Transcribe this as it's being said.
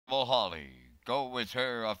Holly, go with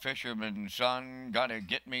her, a fisherman's son, gotta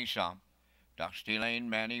get me some. Dusty Lane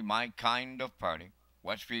Manny, my kind of party.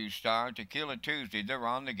 Westview Star, Tequila Tuesday, they're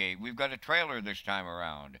on the gate. We've got a trailer this time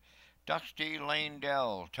around. Dusty Lane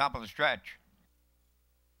Dell, top of the stretch.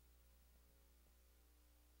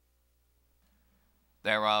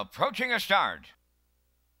 They're approaching a start.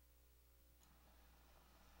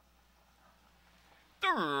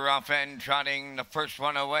 The rough end trotting, the first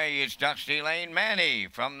one away is Dusty Lane Manny.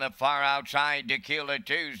 From the far outside, Tequila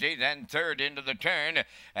Tuesday, then third into the turn.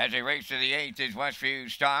 As they race to the eighth is Westview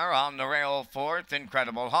Star. On the rail fourth,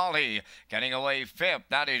 Incredible Holly. Getting away fifth,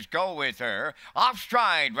 that is Go With Her. Off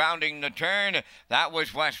stride, rounding the turn, that was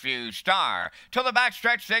Westview Star. To the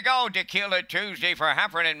backstretch they go, Tequila Tuesday for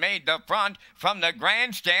Heffernan made the front from the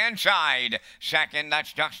grandstand side. Second,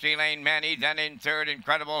 that's Dusty Lane Manny, then in third,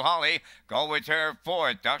 Incredible Holly. Go With Her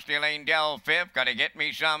fourth, Dusty Lane Dell fifth, Gotta Get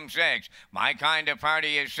Me Some sixth. My Kind of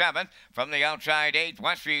Party is seventh. From the outside eighth,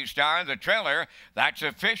 Westview Star, the trailer, that's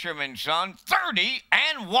a fisherman's son.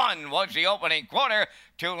 30-1 was the opening quarter.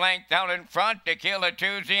 2 lengths out in front, Tequila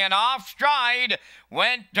Tuesday, and off stride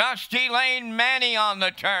went Dusty Lane Manny on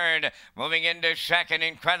the turn. Moving into second,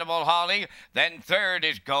 Incredible Holly. Then third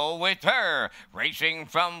is Go With Her. Racing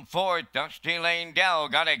from fourth, Dusty Lane Dell,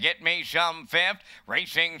 Gotta Get Me Some fifth.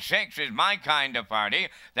 Racing sixth is My Kind of Party.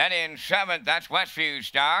 Then in seventh, that's Westview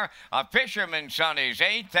Star. A fisherman's son is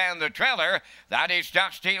eighth, and the trailer, that is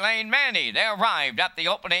Dusty Lane Manny. They arrived at the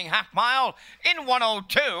opening half mile in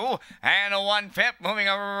 1:02 and a 1/5, moving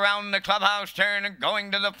around the clubhouse turn,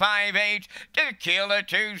 going to the 5/8. Tequila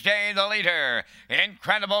Tuesday, the leader.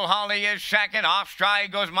 Incredible Holly is second. Off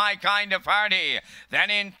stride goes My Kind of Party.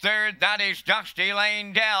 Then in third, that is Dusty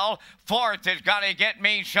Lane Dell. Fourth has Gotta Get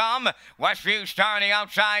Me Some. Westview Star on the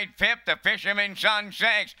outside fifth. The Fisherman's Son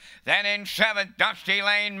sixth. Then in seventh, Dusty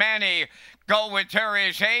Lane Manny. Go With Her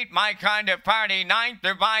is eight. My Kind of Party ninth.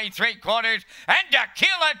 They're by 3/4. And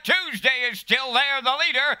Tequila Tuesday is still there, the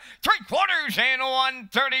leader. 3/4 in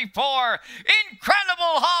 1:34.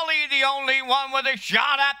 Incredible Holly, the only one with a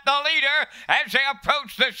shot at the leader as they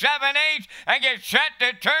approach the 7/8 and get set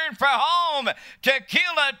to turn for home.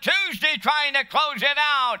 Tequila Tuesday trying to close it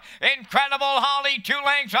out. Incredible Holly 2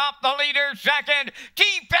 lengths off the leader second.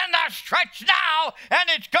 Deep in the stretch now, and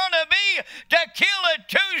it's going to be Tequila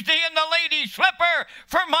Tuesday and the Lady Slipper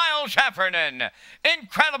for Miles Heffernan.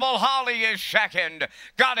 Incredible Holly is second.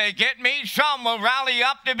 Gotta Get Me Some will rally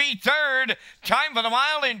up to be third. Time for the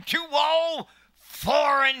mile in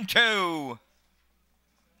 2:04-2.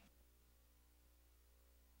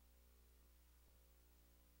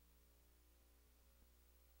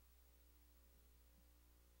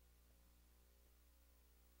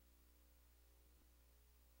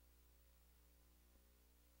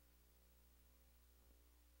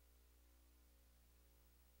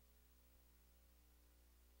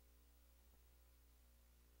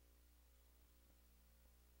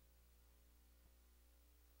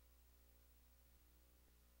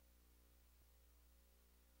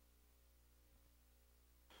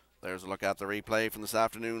 There's a look at the replay from this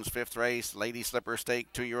afternoon's fifth race. Lady Slipper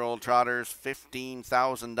Stake, 2-year-old trotters,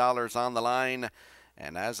 $15,000 on the line.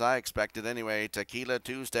 And as I expected anyway, Tequila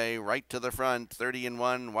Tuesday right to the front,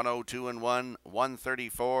 30-1, 102-1,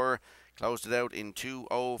 134. Closed it out in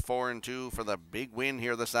 2:04-2 for the big win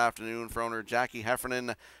here this afternoon for owner Jackie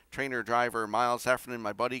Heffernan, trainer driver Miles Heffernan.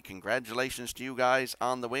 My buddy, congratulations to you guys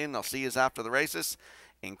on the win. I'll see you after the races.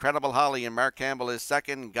 Incredible Holly and Mark Campbell is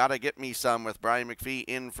second. Gotta Get Me Some with Brian McPhee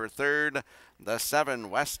in for third. The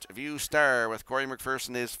 7 Westview Star with Corey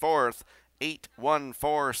McPherson is fourth.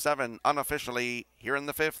 8-1-4-7 unofficially here in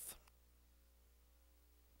the fifth.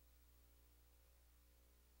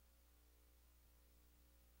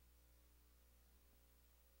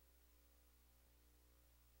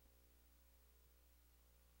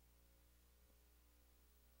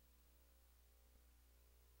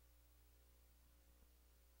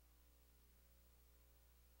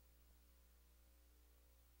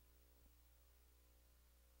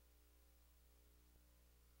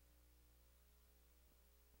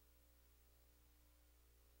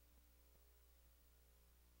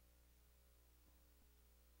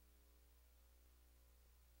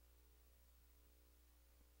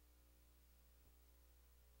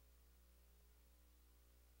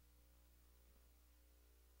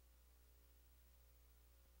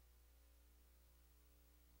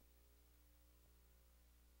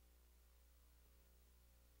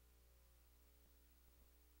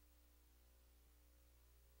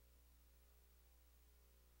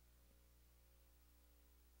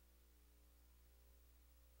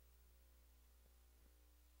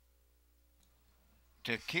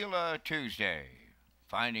 Tequila Tuesday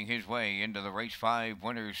finding his way into the race 5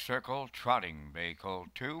 winner's circle, trotting bay colt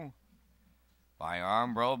 2 by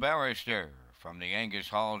Armbro Barrister from the Angus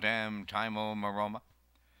Hall Dam, Timo Maroma.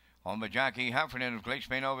 On the jockey Heffernan of Glace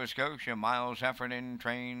Bay, Nova Scotia, Miles Heffernan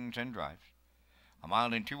trains and drives. A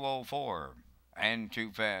mile in 2:04 and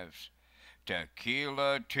 2/5.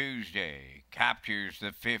 Tequila Tuesday captures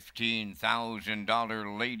the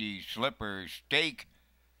 $15,000 Lady Slipper stake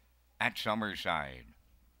at Summerside.